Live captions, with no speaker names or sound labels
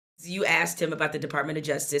You asked him about the Department of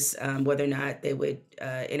Justice, whether or not they would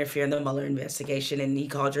interfere in the Mueller investigation, and he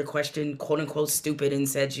called your question "quote unquote" stupid and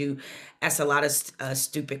said you asked a lot of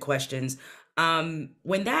stupid questions.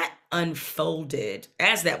 When that unfolded,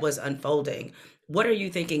 as that was unfolding, what are you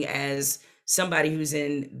thinking as somebody who's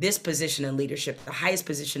in this position in leadership, the highest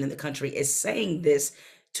position in the country, is saying this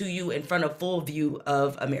to you in front of full view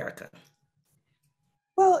of America?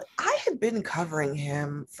 Well, I had been covering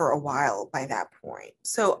him for a while by that point.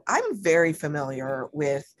 So I'm very familiar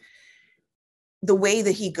with the way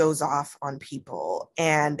that he goes off on people.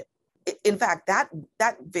 And in fact, that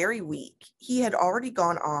very week, he had already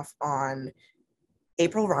gone off on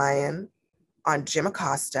April Ryan, on Jim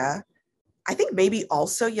Acosta, I think maybe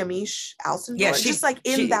also Yamiche Yeah, Alcindor, just like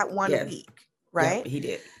in that one yeah, week, yep, right? he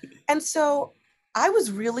did. And so I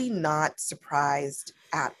was really not surprised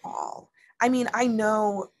at all. I mean, I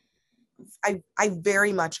know I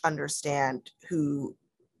very much understand who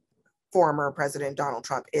former President Donald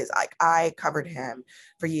Trump is. I covered him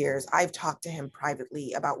for years. I've talked to him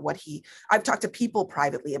privately about I've talked to people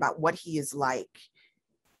privately about what he is like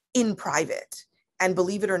in private. And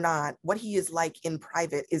believe it or not, what he is like in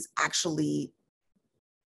private is actually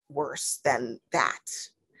worse than that.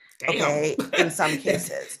 Damn. Okay, in some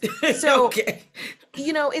cases. So, okay.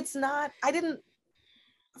 it's not,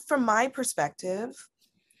 from my perspective,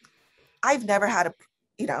 I've never had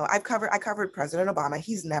I covered President Obama.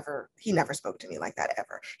 He never spoke to me like that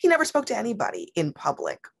ever. He never spoke to anybody in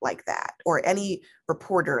public like that or any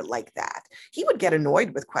reporter like that. He would get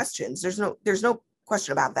annoyed with questions. There's no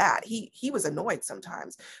question about that. He was annoyed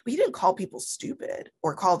sometimes, but he didn't call people stupid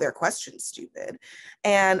or call their questions stupid.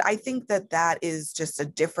 And I think that is just a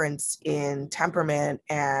difference in temperament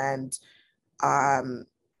and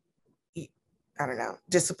I don't know,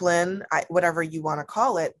 discipline, whatever you want to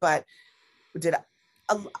call it. But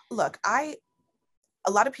look, a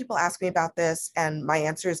lot of people ask me about this, and my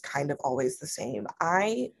answer is kind of always the same.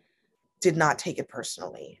 I did not take it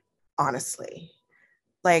personally, honestly.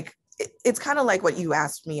 Like, it's kind of like what you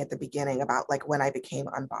asked me at the beginning about like when I became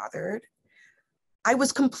unbothered. I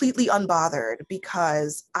was completely unbothered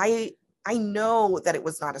because I know that it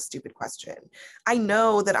was not a stupid question. I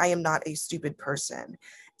know that I am not a stupid person.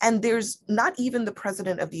 And there's not even the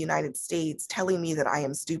president of the United States telling me that I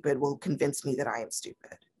am stupid will convince me that I am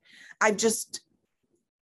stupid. I just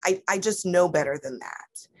know better than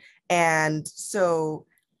that. And so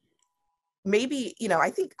maybe, I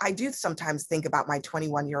think I do sometimes think about my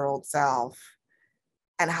 21-year-old self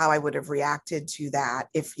and how I would have reacted to that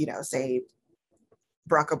if, say,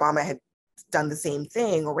 Barack Obama had done the same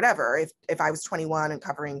thing or whatever, if I was 21 and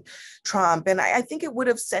covering Trump. And I think it would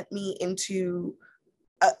have sent me into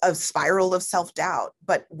a spiral of self-doubt.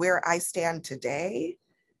 But where I stand today,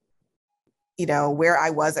 where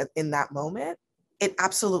I was in that moment, it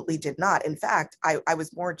absolutely did not. In fact, I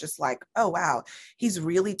was more just like, oh, wow, he's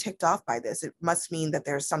really ticked off by this. It must mean that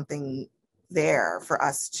there's something there for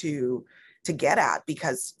us to get at,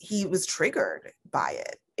 because he was triggered by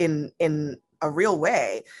it in a real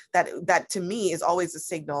way that to me is always a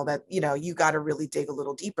signal that, you got to really dig a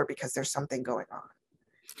little deeper because there's something going on.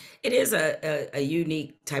 It is a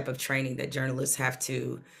unique type of training that journalists have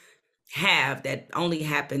to have that only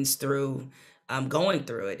happens through going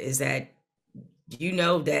through it, is that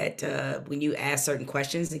that when you ask certain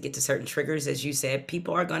questions and get to certain triggers, as you said,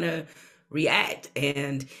 people are going to react.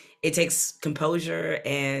 And it takes composure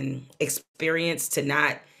and experience to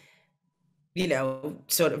not,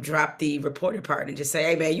 sort of drop the reporter part and just say,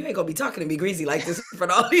 hey, man, you ain't going to be talking to me greasy like this in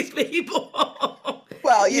front of all these people.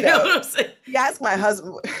 Well, you know what I'm saying? You asked my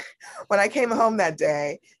husband when I came home that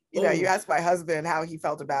day, you asked my husband how he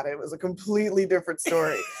felt about it. It was a completely different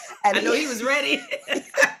story. And I know he was ready.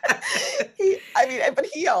 But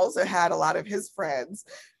he also had a lot of his friends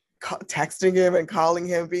texting him and calling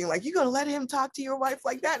him, being like, you gonna let him talk to your wife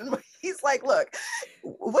like that? And he's like, look,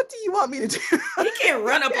 what do you want me to do? He can't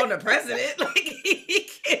run up on the president. Like, he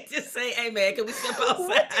can't just say, hey, man, can we step outside?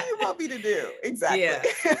 What do you want me to do? Exactly. Yeah.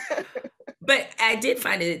 But I did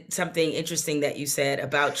find it something interesting that you said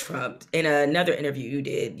about Trump. In another interview you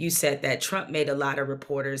did, you said that Trump made a lot of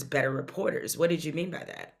reporters better reporters. What did you mean by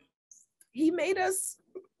that? He made us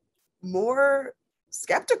more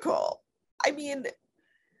skeptical. I mean,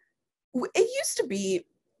 it used to be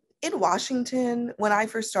in Washington when I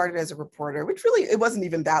first started as a reporter, which really, it wasn't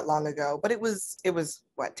even that long ago, but it was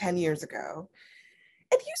what, 10 years ago.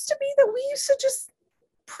 It used to be that we used to just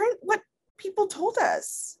print what people told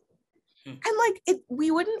us. And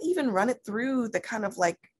we wouldn't even run it through the kind of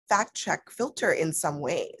like fact check filter in some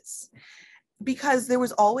ways. because there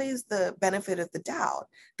was always the benefit of the doubt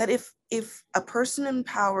that if a person in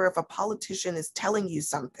power, if a politician is telling you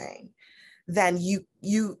something, then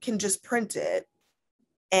you can just print it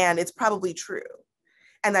and it's probably true.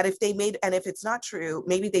 And that if it's not true,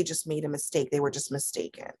 maybe they just made a mistake. They were just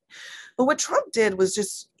mistaken. But what Trump did was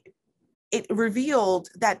just, it revealed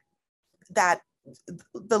that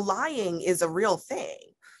the lying is a real thing.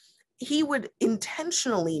 He would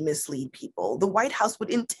intentionally mislead people. The White House would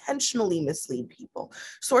intentionally mislead people.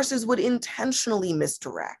 Sources would intentionally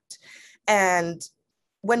misdirect. And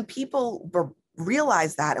when people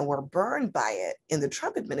realized that and were burned by it in the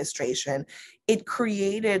Trump administration, it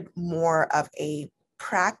created more of a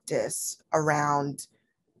practice around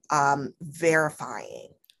verifying.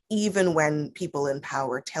 Even when people in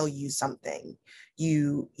power tell you something,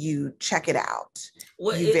 you check it out,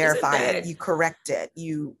 Well, you isn't verify it, that, you correct it,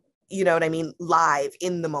 you know what I mean, live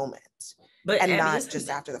in the moment, but and Abby, not just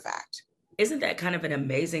after the fact. isn't that kind of an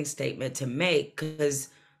amazing statement to make? Because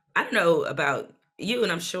I don't know about you,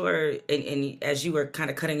 and I'm sure, and as you were kind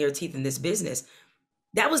of cutting your teeth in this business,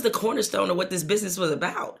 that was the cornerstone of what this business was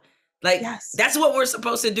about. Like, Yes. that's what we're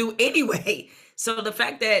supposed to do anyway. So the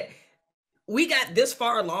fact that we got this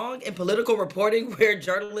far along in political reporting where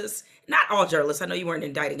journalists, not all journalists, I know you weren't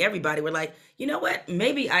indicting everybody, were like, you know what,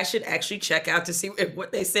 maybe I should actually check out to see if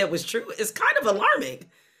what they said was true, is kind of alarming.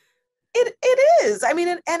 It is. I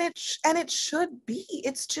mean, and it should be.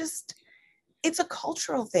 It's just, it's a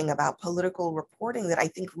cultural thing about political reporting that I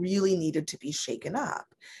think really needed to be shaken up.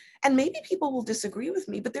 And maybe people will disagree with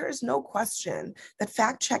me, but there is no question that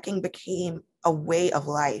fact checking became a way of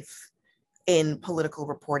life in political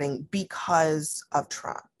reporting because of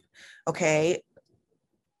Trump. Okay.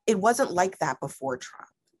 It wasn't like that before Trump.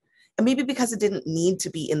 And maybe because it didn't need to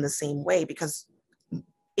be in the same way, because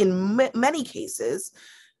in many cases,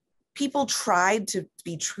 people tried to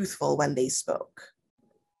be truthful when they spoke.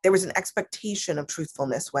 There was an expectation of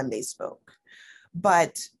truthfulness when they spoke.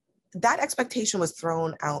 But that expectation was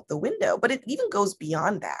thrown out the window. But it even goes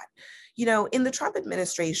beyond that. You know, in the Trump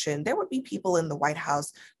administration, there would be people in the White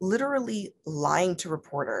House literally lying to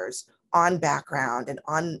reporters on background and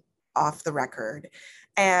on off the record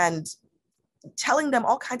and telling them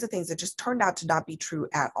all kinds of things that just turned out to not be true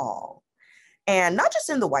at all. And not just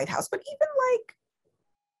in the White House, but even like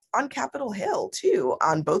on Capitol Hill too,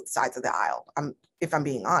 on both sides of the aisle, if I'm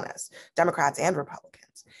being honest, Democrats and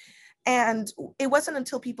Republicans. And it wasn't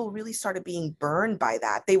until people really started being burned by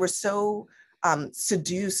that, they were so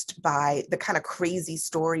seduced by the kind of crazy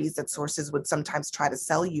stories that sources would sometimes try to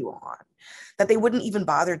sell you on, that they wouldn't even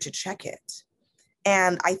bother to check it.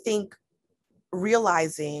 And I think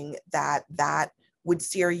realizing that that would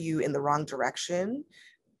steer you in the wrong direction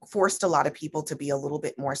forced a lot of people to be a little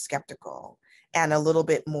bit more skeptical and a little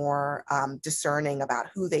bit more discerning about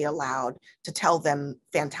who they allowed to tell them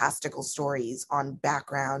fantastical stories on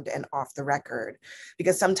background and off the record,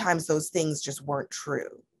 because sometimes those things just weren't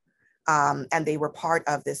true. And they were part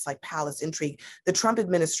of this like palace intrigue. The Trump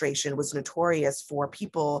administration was notorious for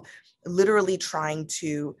people literally trying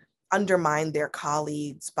to undermine their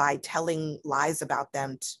colleagues by telling lies about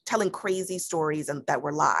them, telling crazy stories and that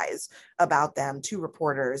were lies about them to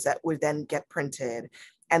reporters that would then get printed.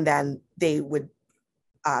 And then they would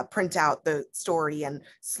print out the story and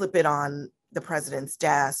slip it on the president's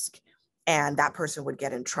desk. And that person would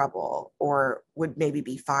get in trouble or would maybe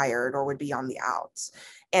be fired or would be on the outs.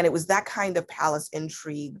 And it was that kind of palace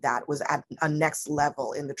intrigue that was at a next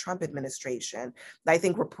level in the Trump administration that I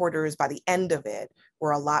think reporters by the end of it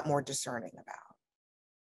were a lot more discerning about.